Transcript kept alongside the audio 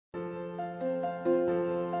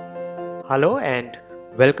Hello and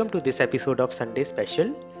welcome to this episode of Sunday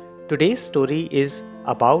Special. Today's story is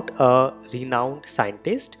about a renowned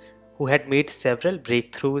scientist who had made several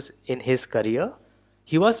breakthroughs in his career.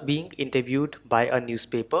 He was being interviewed by a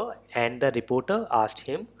newspaper, and the reporter asked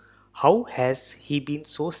him, how has he been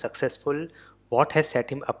so successful? What has set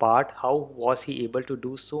him apart? How was he able to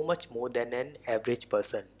do so much more than an average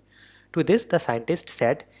person? To this, the scientist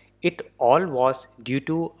said it all was due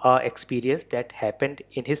to a experience that happened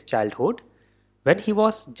in his childhood. When he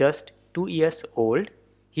was just 2 years old,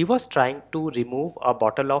 he was trying to remove a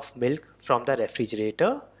bottle of milk from the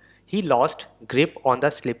refrigerator. He lost grip on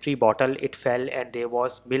the slippery bottle, it fell, and there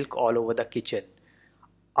was milk all over the kitchen.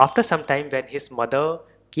 After some time, when his mother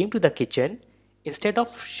came to the kitchen, instead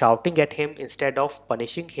of shouting at him, instead of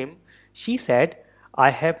punishing him, she said,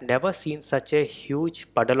 I have never seen such a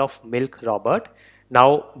huge puddle of milk, Robert.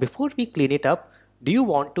 Now, before we clean it up, do you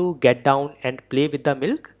want to get down and play with the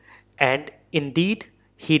milk? And indeed,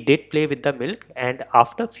 he did play with the milk, and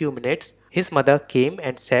after a few minutes, his mother came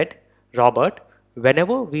and said, Robert,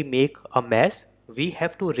 whenever we make a mess, we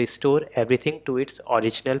have to restore everything to its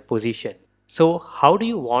original position. So how do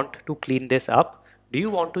you want to clean this up? Do you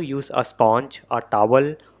want to use a sponge, a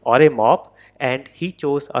towel, or a mop? And he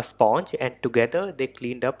chose a sponge, and together they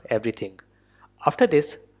cleaned up everything. After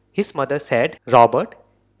this, his mother said, Robert,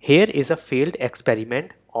 here is a failed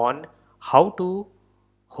experiment on how to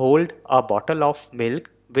hold a bottle of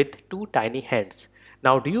milk with two tiny hands.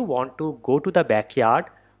 Now, do you want to go to the backyard,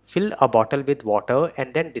 fill a bottle with water,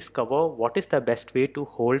 and then discover what is the best way to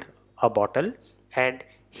hold a bottle? And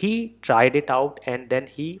he tried it out, and then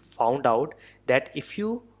he found out that if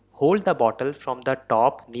you hold the bottle from the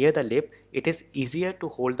top near the lip, it is easier to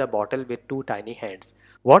hold the bottle with two tiny hands.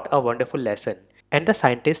 What a wonderful lesson. And the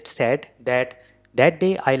scientist said that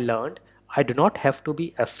day I learned I do not have to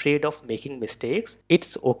be afraid of making mistakes.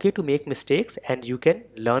 It's okay to make mistakes, and you can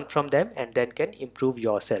learn from them and then can improve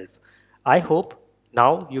yourself. I hope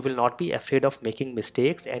now you will not be afraid of making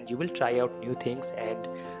mistakes and you will try out new things, and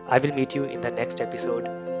I will meet you in the next episode.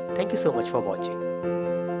 Thank you so much for watching.